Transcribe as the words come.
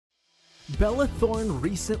Bella Thorne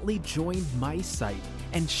recently joined my site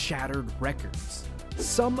and shattered records.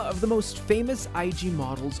 Some of the most famous IG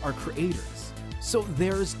models are creators, so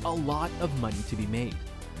there's a lot of money to be made.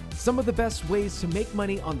 Some of the best ways to make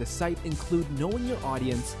money on the site include knowing your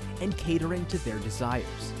audience and catering to their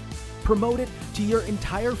desires. Promote it to your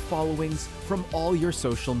entire followings from all your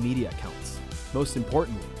social media accounts. Most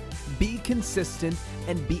importantly, be consistent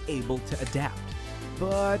and be able to adapt.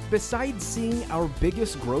 But besides seeing our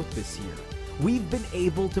biggest growth this year, we've been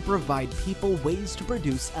able to provide people ways to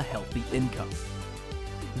produce a healthy income.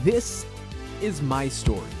 This is my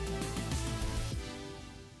story.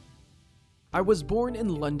 I was born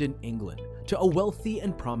in London, England, to a wealthy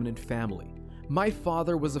and prominent family. My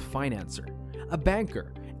father was a financer, a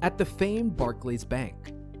banker at the famed Barclays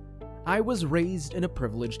Bank. I was raised in a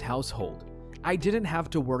privileged household. I didn't have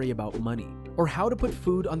to worry about money, or how to put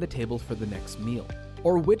food on the table for the next meal,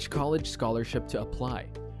 or which college scholarship to apply.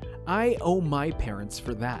 I owe my parents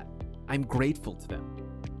for that. I'm grateful to them.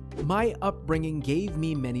 My upbringing gave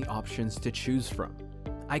me many options to choose from.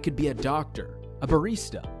 I could be a doctor, a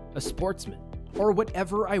barista, a sportsman, or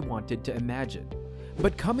whatever I wanted to imagine.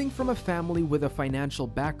 But coming from a family with a financial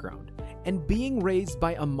background, and being raised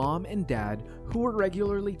by a mom and dad who were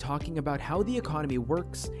regularly talking about how the economy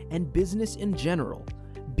works and business in general,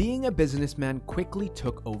 being a businessman quickly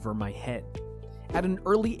took over my head. At an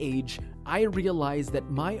early age, I realized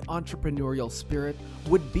that my entrepreneurial spirit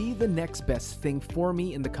would be the next best thing for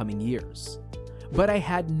me in the coming years. But I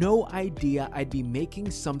had no idea I'd be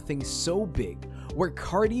making something so big where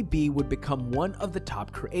Cardi B would become one of the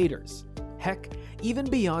top creators. Heck, even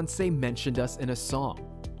Beyonce mentioned us in a song.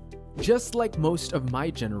 Just like most of my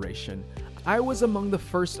generation, I was among the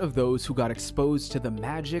first of those who got exposed to the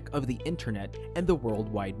magic of the internet and the World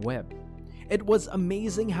Wide Web. It was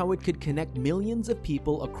amazing how it could connect millions of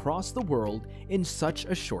people across the world in such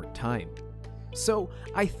a short time. So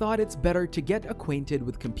I thought it's better to get acquainted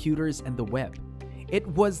with computers and the web. It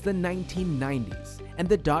was the 1990s, and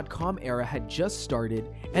the dot-com era had just started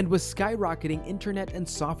and was skyrocketing internet and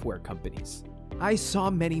software companies. I saw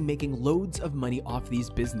many making loads of money off these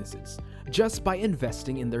businesses just by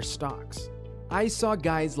investing in their stocks. I saw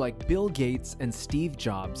guys like Bill Gates and Steve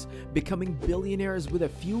Jobs becoming billionaires with a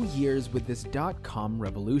few years with this dot-com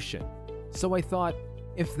revolution. So I thought,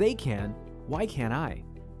 if they can, why can't I?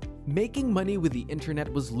 Making money with the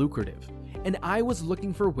internet was lucrative, and I was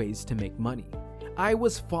looking for ways to make money. I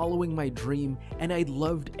was following my dream, and I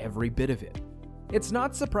loved every bit of it. It's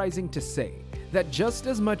not surprising to say that just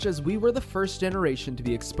as much as we were the first generation to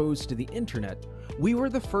be exposed to the internet, we were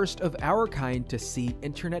the first of our kind to see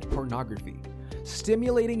internet pornography.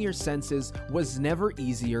 Stimulating your senses was never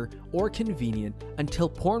easier or convenient until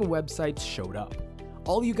porn websites showed up.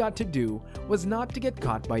 All you got to do was not to get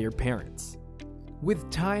caught by your parents. With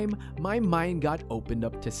time, my mind got opened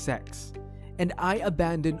up to sex, and I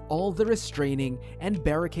abandoned all the restraining and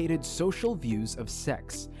barricaded social views of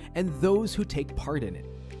sex and those who take part in it.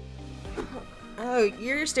 Oh,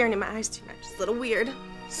 you're staring at my eyes too much. It's a little weird.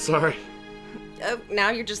 Sorry. Oh, now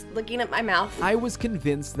you're just looking at my mouth. I was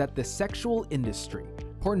convinced that the sexual industry,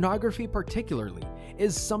 pornography particularly,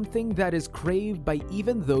 is something that is craved by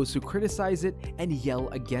even those who criticize it and yell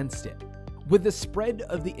against it. With the spread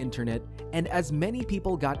of the internet and as many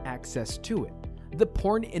people got access to it, the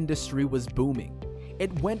porn industry was booming.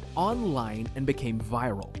 It went online and became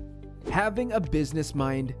viral. Having a business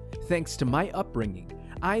mind, thanks to my upbringing,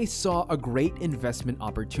 I saw a great investment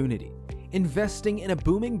opportunity. Investing in a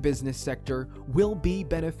booming business sector will be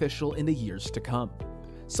beneficial in the years to come.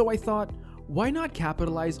 So I thought, why not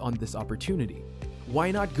capitalize on this opportunity?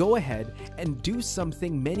 Why not go ahead and do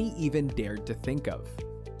something many even dared to think of?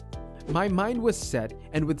 My mind was set,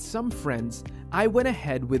 and with some friends, I went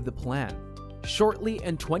ahead with the plan. Shortly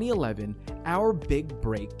in 2011, our big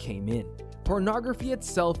break came in. Pornography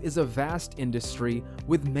itself is a vast industry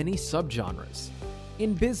with many subgenres.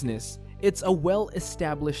 In business, it's a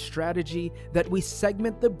well-established strategy that we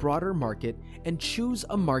segment the broader market and choose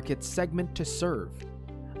a market segment to serve.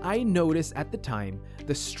 I noticed at the time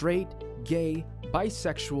the straight, gay,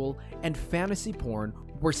 bisexual, and fantasy porn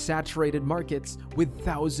were saturated markets with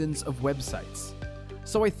thousands of websites.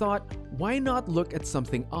 So I thought, why not look at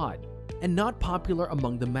something odd and not popular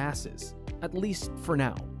among the masses, at least for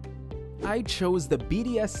now. I chose the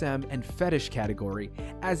BDSM and fetish category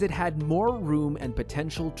as it had more room and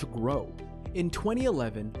potential to grow. In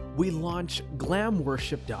 2011, we launched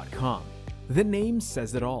glamworship.com. The name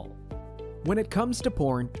says it all. When it comes to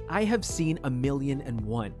porn, I have seen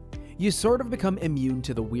 1,000,001. You sort of become immune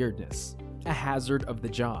to the weirdness, a hazard of the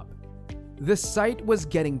job. The site was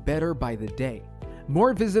getting better by the day.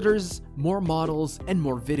 More visitors, more models, and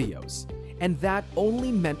more videos. And that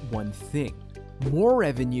only meant one thing: more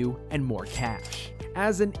revenue and more cash.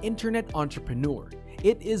 As an internet entrepreneur,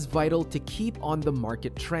 it is vital to keep on the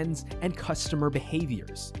market trends and customer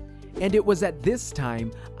behaviors. And it was at this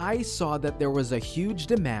time I saw that there was a huge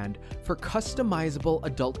demand for customizable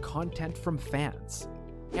adult content from fans.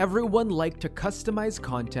 Everyone liked to customize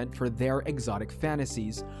content for their exotic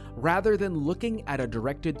fantasies rather than looking at a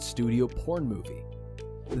directed studio porn movie.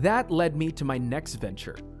 That led me to my next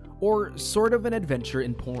venture, or sort of an adventure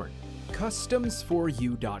in porn: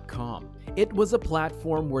 customsforyou.com. It was a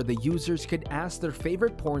platform where the users could ask their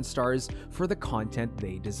favorite porn stars for the content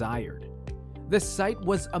they desired. The site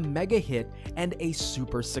was a mega hit and a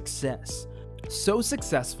super success. So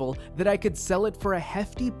successful that I could sell it for a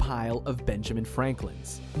hefty pile of Benjamin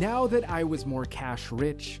Franklins. Now that I was more cash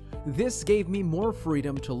rich, this gave me more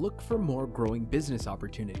freedom to look for more growing business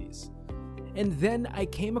opportunities. And then I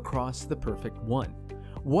came across the perfect one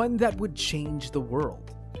that would change the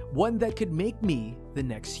world, one that could make me the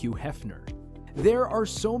next Hugh Hefner. There are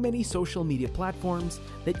so many social media platforms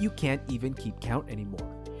that you can't even keep count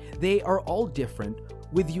anymore. They are all different,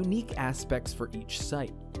 with unique aspects for each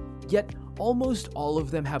site. Yet, almost all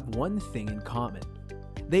of them have one thing in common.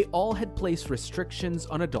 They all had placed restrictions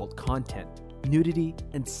on adult content, nudity,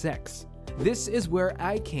 and sex. This is where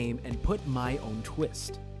I came and put my own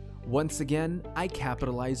twist. Once again, I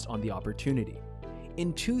capitalized on the opportunity.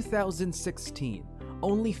 In 2016,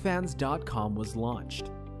 OnlyFans.com was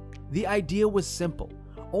launched. The idea was simple.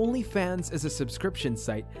 OnlyFans is a subscription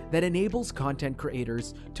site that enables content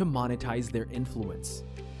creators to monetize their influence.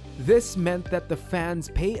 This meant that the fans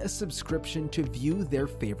pay a subscription to view their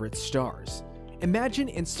favorite stars. Imagine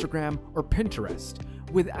Instagram or Pinterest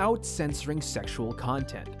without censoring sexual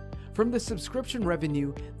content. From the subscription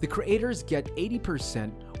revenue, the creators get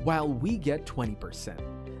 80% while we get 20%.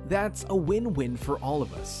 That's a win-win for all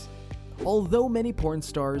of us. Although many porn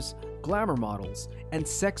stars, glamour models, and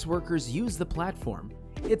sex workers use the platform,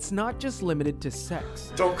 it's not just limited to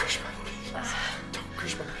sex. Don't crush my penis. Don't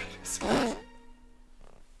crush my penis.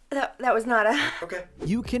 That was not a... Okay.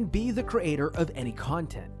 You can be the creator of any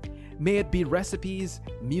content, may it be recipes,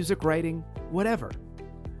 music writing, whatever.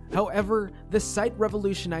 However, the site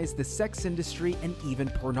revolutionized the sex industry and even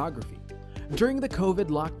pornography. During the COVID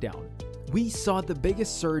lockdown, we saw the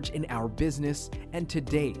biggest surge in our business, and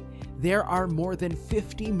today, there are more than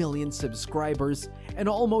 50 million subscribers and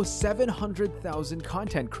almost 700,000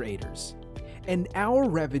 content creators. And our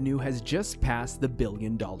revenue has just passed the $1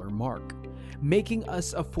 billion mark, making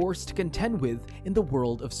us a force to contend with in the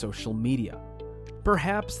world of social media.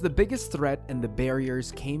 Perhaps the biggest threat and the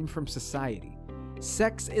barriers came from society.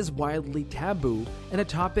 Sex is wildly taboo and a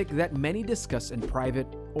topic that many discuss in private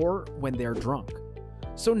or when they're drunk.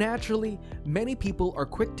 So naturally, many people are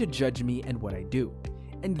quick to judge me and what I do.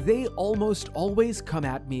 And they almost always come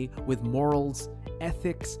at me with morals,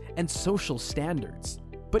 ethics, and social standards.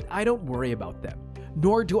 But I don't worry about them,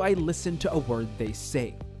 nor do I listen to a word they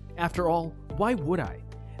say. After all, why would I?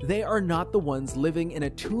 They are not the ones living in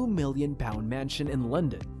a £2 million mansion in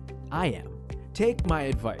London. I am. Take my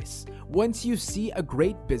advice. Once you see a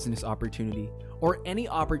great business opportunity, or any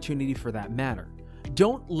opportunity for that matter,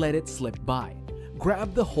 don't let it slip by.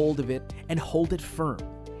 Grab the hold of it and hold it firm.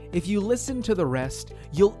 If you listen to the rest,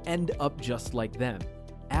 you'll end up just like them.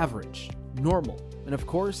 Average, normal, and of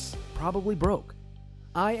course, probably broke.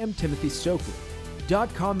 I am Timothy Stokely,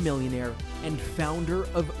 .com millionaire and founder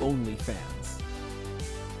of OnlyFans.